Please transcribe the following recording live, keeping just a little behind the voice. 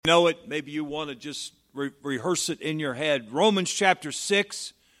Know it, maybe you want to just rehearse it in your head. Romans chapter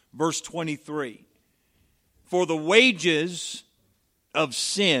 6, verse 23. For the wages of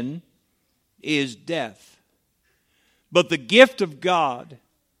sin is death, but the gift of God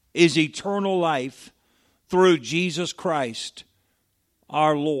is eternal life through Jesus Christ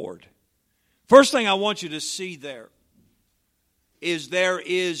our Lord. First thing I want you to see there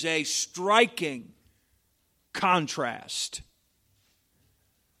is a striking contrast.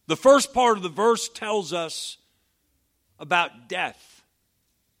 The first part of the verse tells us about death,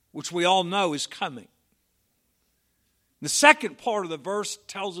 which we all know is coming. The second part of the verse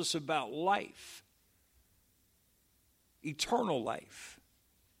tells us about life, eternal life.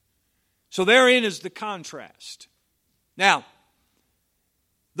 So therein is the contrast. Now,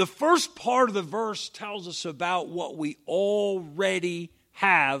 the first part of the verse tells us about what we already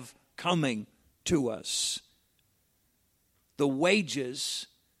have coming to us. The wages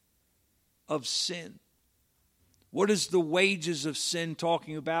of sin. What is the wages of sin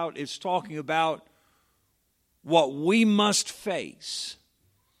talking about? It's talking about what we must face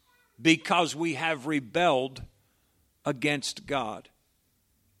because we have rebelled against God.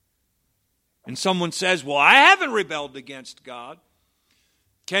 And someone says, well, I haven't rebelled against God.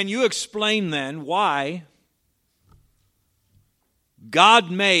 Can you explain then why God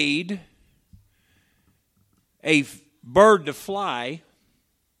made a bird to fly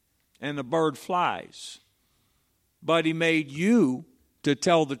and the bird flies, but He made you to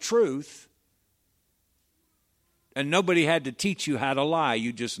tell the truth, and nobody had to teach you how to lie.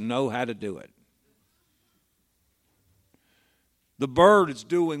 You just know how to do it. The bird is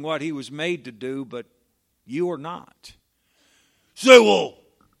doing what he was made to do, but you are not. Say, well,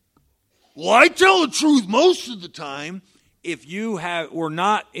 I tell the truth most of the time. If you were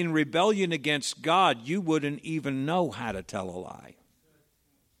not in rebellion against God, you wouldn't even know how to tell a lie.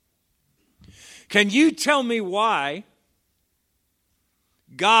 Can you tell me why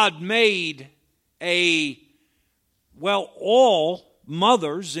God made all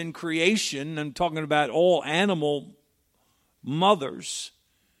mothers in creation, I'm talking about all animal mothers,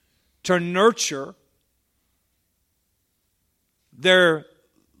 to nurture their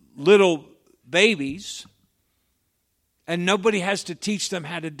little babies, and nobody has to teach them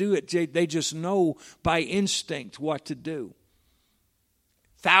how to do it. They just know by instinct what to do.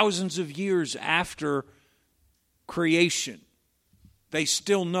 Thousands of years after creation, they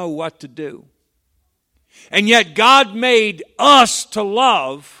still know what to do. And yet God made us to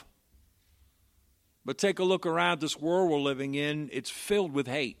love. But take a look around this world we're living in. It's filled with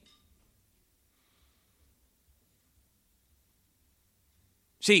hate.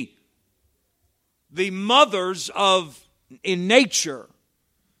 See, the mothers in nature,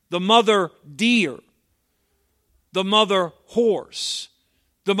 the mother deer, the mother horse,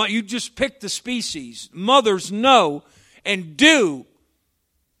 you just pick the species. Mothers know and do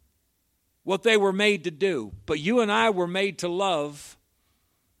what they were made to do. But you and I were made to love,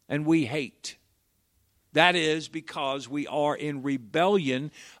 and we hate. That is because we are in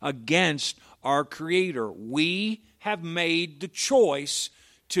rebellion against our Creator. We have made the choice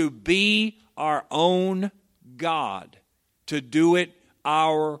to be our own God, to do it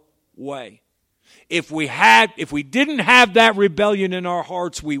our way. If we didn't have that rebellion in our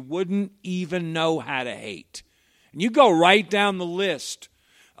hearts, we wouldn't even know how to hate. And you go right down the list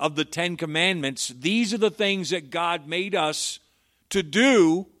of the 10 Commandments. These are the things that God made us to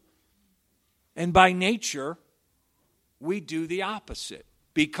do. And by nature, we do the opposite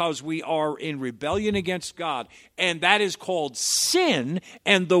because we are in rebellion against God. And that is called sin.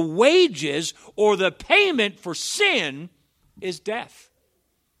 And the wages or the payment for sin is death.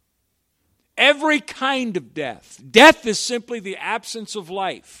 Every kind of death. Death is simply the absence of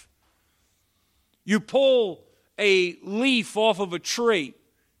life. You pull a leaf off of a tree,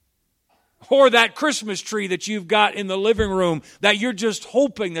 or that Christmas tree that you've got in the living room that you're just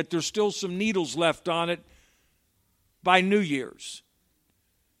hoping that there's still some needles left on it by New Year's.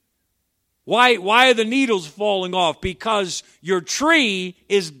 Why are the needles falling off? Because your tree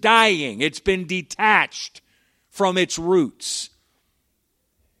is dying. It's been detached from its roots.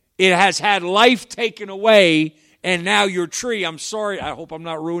 It has had life taken away, and now your tree, I'm sorry, I hope I'm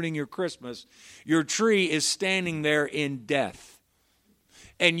not ruining your Christmas, your tree is standing there in death.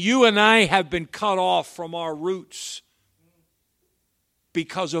 And you and I have been cut off from our roots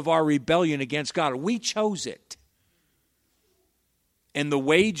because of our rebellion against God. We chose it. And the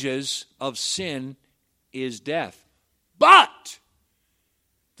wages of sin is death. But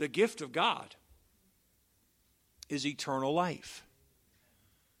the gift of God is eternal life.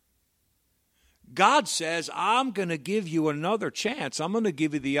 God says, I'm going to give you another chance. I'm going to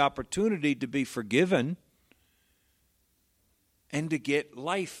give you the opportunity to be forgiven and to get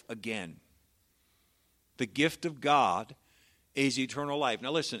life again. The gift of God is eternal life.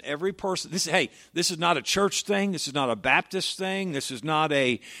 Now listen, every person, this is not a church thing. This is not a Baptist thing. This is not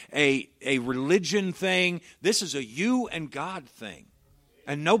a religion thing. This is a you and God thing.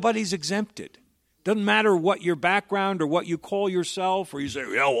 And nobody's exempted. Doesn't matter what your background or what you call yourself, or you say,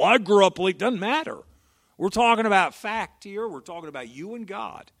 yeah, well, I grew up late. Doesn't matter. We're talking about fact here. We're talking about you and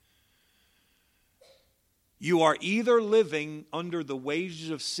God. You are either living under the wages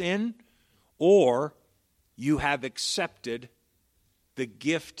of sin, or you have accepted the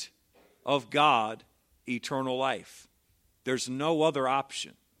gift of God, eternal life. There's no other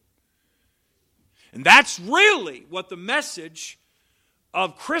option. And that's really what the message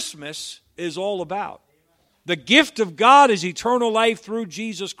of Christmas is all about. The gift of God is eternal life through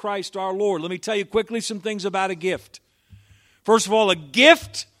Jesus Christ our Lord. Let me tell you quickly some things about a gift. First of all, a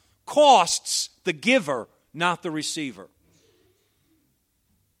gift costs the giver, not the receiver.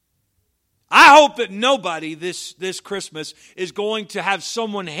 I hope that nobody this Christmas is going to have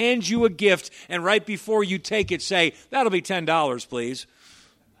someone hand you a gift and right before you take it say, that'll be $10, please.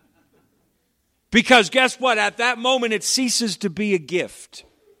 Because guess what? At that moment it ceases to be a gift.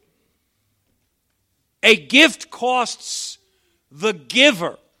 A gift costs the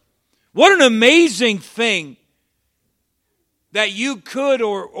giver. What an amazing thing that you could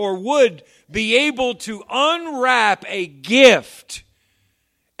or would be able to unwrap a gift,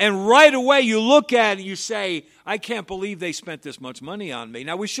 and right away you look at it and you say, I can't believe they spent this much money on me.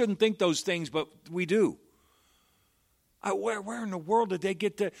 Now, we shouldn't think those things, but we do. Where in the world did they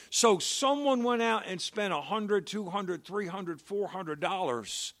get that? So someone went out and spent $100, $200, $300,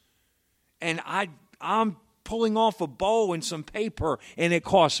 $400, and I'm pulling off a bow and some paper, and it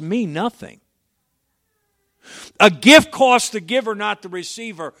costs me nothing. A gift costs the giver, not the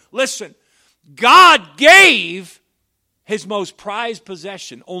receiver. Listen, God gave His most prized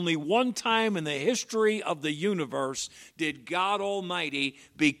possession. Only one time in the history of the universe did God Almighty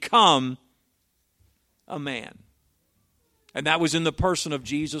become a man. And that was in the person of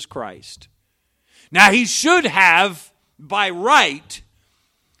Jesus Christ. Now, He should have, by right,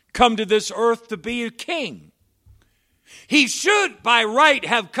 come to this earth to be a king. He should, by right,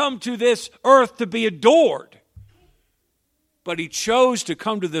 have come to this earth to be adored. But He chose to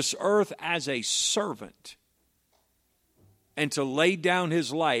come to this earth as a servant and to lay down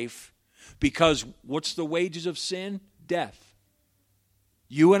His life, because what's the wages of sin? Death.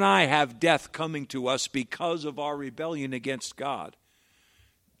 You and I have death coming to us because of our rebellion against God.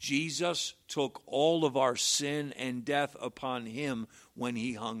 Jesus took all of our sin and death upon Him when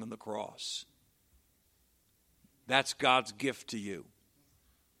He hung on the cross. That's God's gift to you.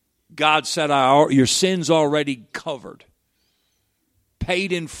 God said, your sin's already covered,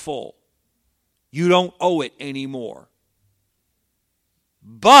 paid in full. You don't owe it anymore.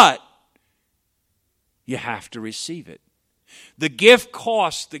 But you have to receive it. The gift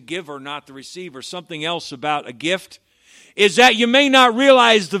costs the giver, not the receiver. Something else about a gift is that you may not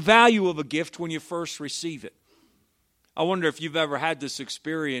realize the value of a gift when you first receive it. I wonder if you've ever had this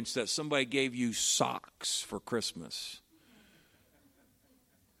experience that somebody gave you socks for Christmas.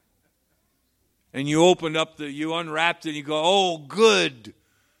 And you opened up you unwrapped it and you go, oh, good,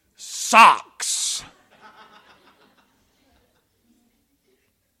 socks.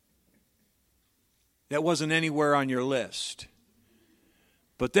 That wasn't anywhere on your list.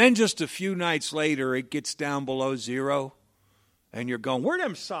 But then just a few nights later, it gets down below zero, and you're going, where are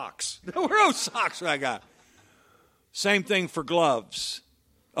them socks? Where are those socks I got? Same thing for gloves,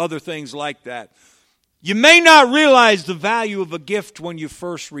 other things like that. You may not realize the value of a gift when you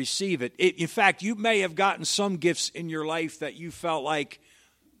first receive it. In fact, you may have gotten some gifts in your life that you felt like,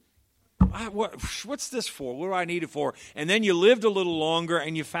 what's this for? What do I need it for? And then you lived a little longer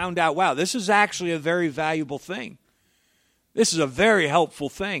and you found out, wow, this is actually a very valuable thing. This is a very helpful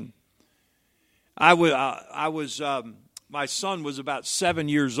thing. My son was about 7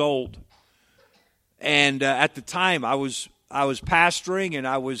 years old. And at the time, I was pastoring, and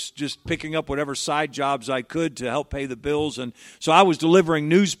I was just picking up whatever side jobs I could to help pay the bills. And so I was delivering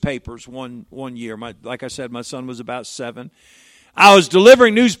newspapers one year. Like I said, my son was about 7. I was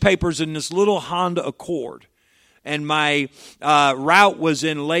delivering newspapers in this little Honda Accord. And my route was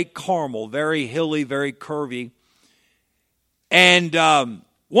in Lake Carmel, very hilly, very curvy. And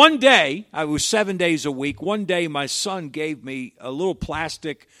one day, I was 7 days a week, one day my son gave me a little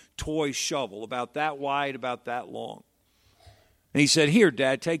plastic toy shovel, about that wide, about that long. And he said, here,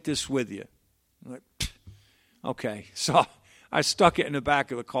 Dad, take this with you. I'm like, okay. So I stuck it in the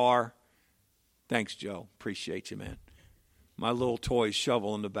back of the car, Thanks, Joe. Appreciate you, man. My little toy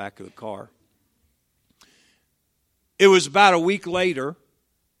shovel in the back of the car. It was about a week later.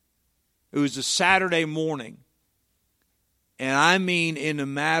 It was a Saturday morning. And I mean, in a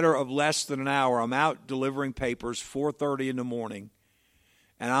matter of less than an hour, I'm out delivering papers, 4:30 in the morning.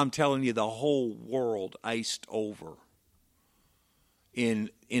 And I'm telling you, the whole world iced over in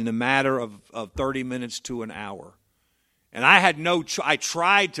the matter of 30 minutes to an hour. And I had I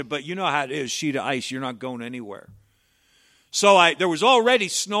tried to, but you know how it is, sheet of ice, you're not going anywhere. So there was already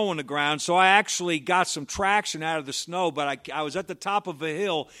snow on the ground, so I actually got some traction out of the snow, but I was at the top of a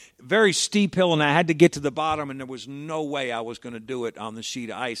hill, very steep hill, and I had to get to the bottom, and there was no way I was going to do it on the sheet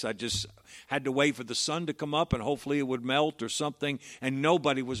of ice. I just had to wait for the sun to come up, and hopefully it would melt or something, and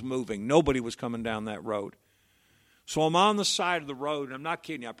nobody was moving. Nobody was coming down that road. So I'm on the side of the road, and I'm not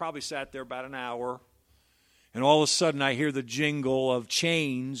kidding you. I probably sat there about an hour, and all of a sudden I hear the jingle of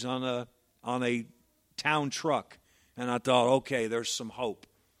chains on a town truck. And I thought, okay, there's some hope.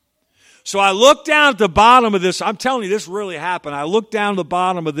 So I looked down at the bottom of this. I'm telling you, this really happened. I looked down the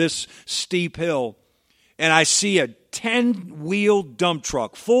bottom of this steep hill, and I see a 10-wheel dump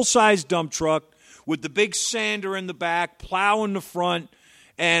truck, full-size dump truck with the big sander in the back, plow in the front.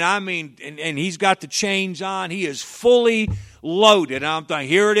 And I mean, and he's got the chains on. He is fully loaded. And I'm thinking,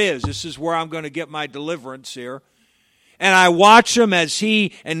 here it is. This is where I'm going to get my deliverance here. And I watch him as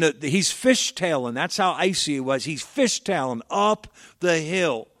he's fishtailing. That's how icy it was. He's fishtailing up the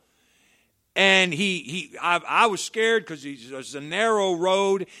hill. And I was scared because it's a narrow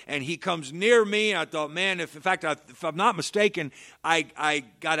road, and he comes near me. And I thought, man, if I'm not mistaken, I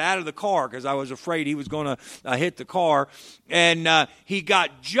got out of the car because I was afraid he was going to hit the car. And he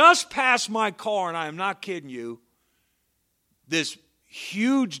got just past my car, and I am not kidding you. This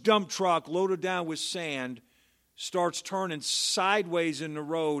huge dump truck loaded down with sand starts turning sideways in the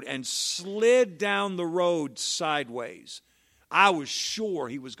road and slid down the road sideways. I was sure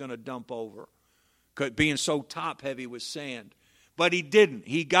he was going to dump over, being so top-heavy with sand. But he didn't.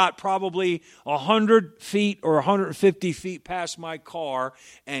 He got probably 100 feet or 150 feet past my car,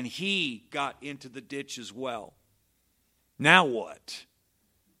 and he got into the ditch as well. Now what?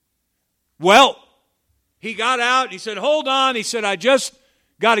 Well, he got out. And he said, hold on. He said, I just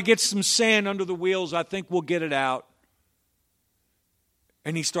got to get some sand under the wheels. I think we'll get it out.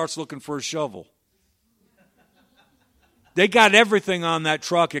 And he starts looking for a shovel. They got everything on that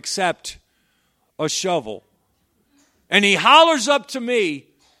truck except a shovel. And he hollers up to me.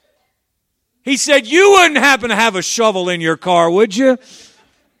 He said, you wouldn't happen to have a shovel in your car, would you?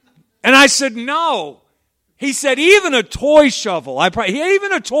 And I said, no. He said, even a toy shovel.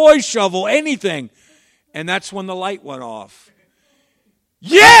 Even a toy shovel, anything. And that's when the light went off.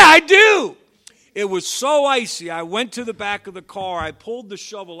 Yeah, I do. It was so icy. I went to the back of the car. I pulled the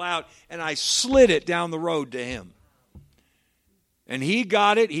shovel out, and I slid it down the road to him. And he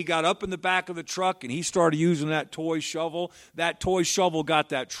got it. He got up in the back of the truck, and he started using that toy shovel. That toy shovel got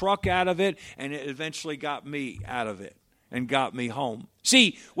that truck out of it, and it eventually got me out of it and got me home.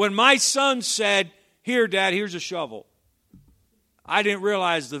 See, when my son said, here, Dad, here's a shovel, I didn't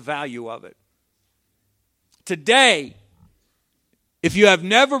realize the value of it. Today, if you have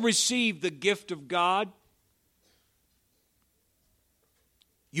never received the gift of God,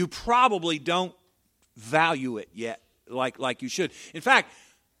 you probably don't value it yet like you should. In fact,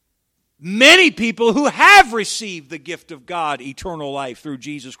 many people who have received the gift of God, eternal life through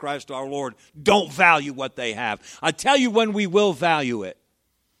Jesus Christ our Lord, don't value what they have. I tell you when we will value it.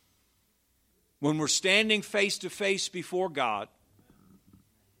 When we're standing face to face before God,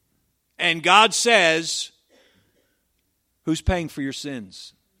 and God says, who's paying for your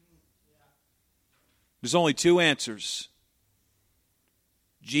sins? There's only two answers.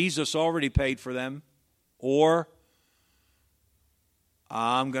 Jesus already paid for them, or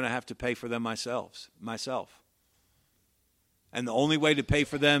I'm going to have to pay for them myself. And the only way to pay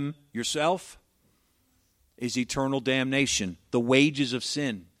for them yourself is eternal damnation, the wages of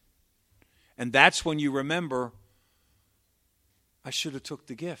sin. And that's when you remember, I should have took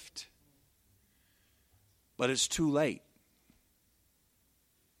the gift. But it's too late.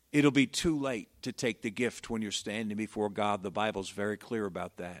 It'll be too late to take the gift when you're standing before God. The Bible's very clear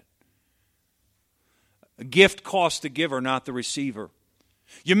about that. A gift costs the giver, not the receiver.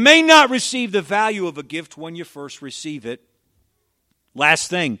 You may not receive the value of a gift when you first receive it. Last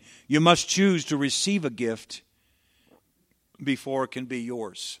thing, you must choose to receive a gift before it can be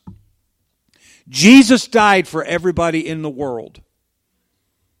yours. Jesus died for everybody in the world,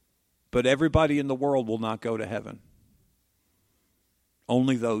 but everybody in the world will not go to heaven.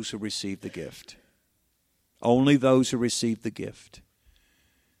 Only those who receive the gift. Only those who receive the gift.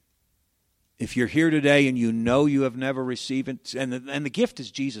 If you're here today and you know you have never received it, and the gift is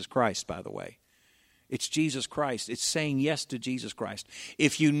Jesus Christ, by the way. It's Jesus Christ. It's saying yes to Jesus Christ.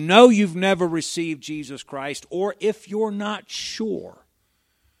 If you know you've never received Jesus Christ, or if you're not sure,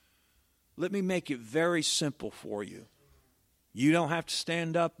 let me make it very simple for you. You don't have to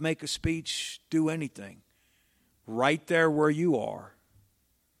stand up, make a speech, do anything. Right there where you are,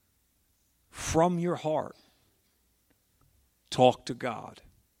 from your heart, talk to God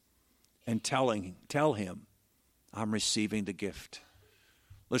and tell Him, I'm receiving the gift.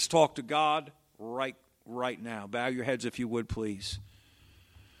 Let's talk to God right now. Bow your heads if you would, please.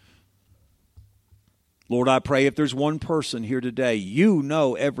 Lord, I pray if there's one person here today, you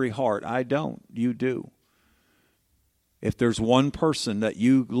know every heart. I don't. You do. If there's one person that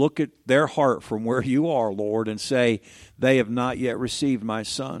you look at their heart from where you are, Lord, and say, they have not yet received my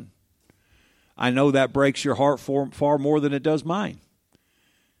Son. I know that breaks your heart far more than it does mine.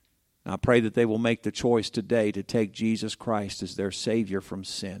 I pray that they will make the choice today to take Jesus Christ as their Savior from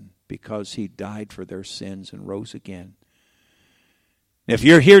sin, because He died for their sins and rose again. If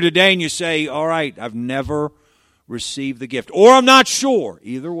you're here today and you say, all right, I've never received the gift, or I'm not sure,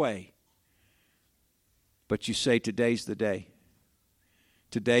 either way, but you say, today's the day.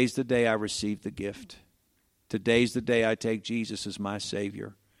 Today's the day I receive the gift. Today's the day I take Jesus as my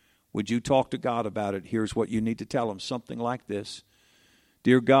Savior. Would you talk to God about it? Here's what you need to tell Him, something like this.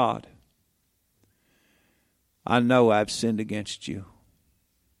 Dear God, I know I've sinned against you,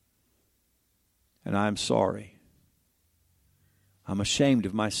 and I'm sorry. I'm ashamed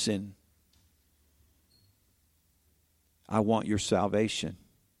of my sin. I want your salvation.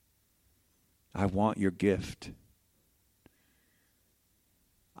 I want your gift.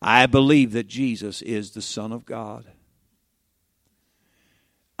 I believe that Jesus is the Son of God.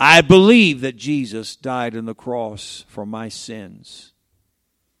 I believe that Jesus died on the cross for my sins.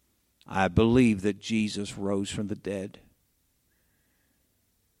 I believe that Jesus rose from the dead.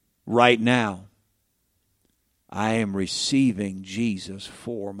 Right now, I am receiving Jesus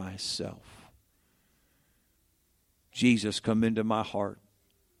for myself. Jesus, come into my heart.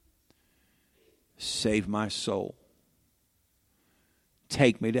 Save my soul.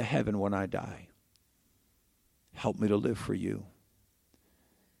 Take me to heaven when I die. Help me to live for you.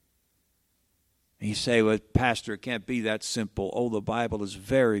 And you say, well, Pastor, it can't be that simple. Oh, the Bible is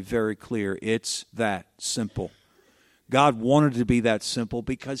very, very clear. It's that simple. God wanted it to be that simple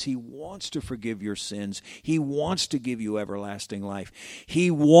because He wants to forgive your sins. He wants to give you everlasting life. He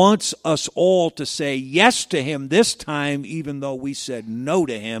wants us all to say yes to Him this time, even though we said no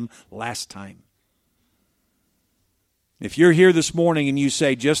to Him last time. If you're here this morning and you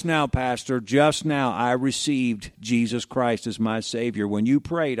say, just now, Pastor, just now I received Jesus Christ as my Savior. When you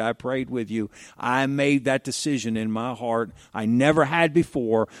prayed, I prayed with you. I made that decision in my heart. I never had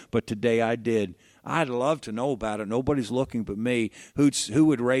before, but today I did. I'd love to know about it. Nobody's looking but me. Who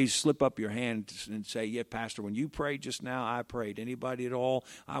would slip up your hand and say, yeah, Pastor, when you prayed just now, I prayed. Anybody at all?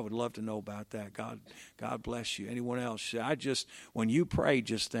 I would love to know about that. God bless you. Anyone else? When you prayed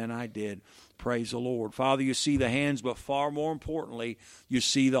just then, I did. Praise the Lord. Father, you see the hands, but far more importantly, you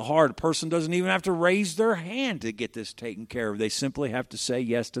see the heart. A person doesn't even have to raise their hand to get this taken care of. They simply have to say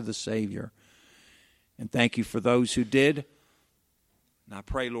yes to the Savior. And thank you for those who did. And I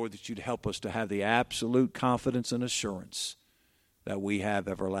pray, Lord, that you'd help us to have the absolute confidence and assurance that we have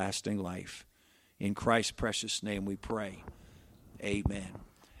everlasting life. In Christ's precious name we pray. Amen.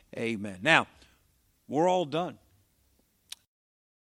 Amen. Now, we're all done.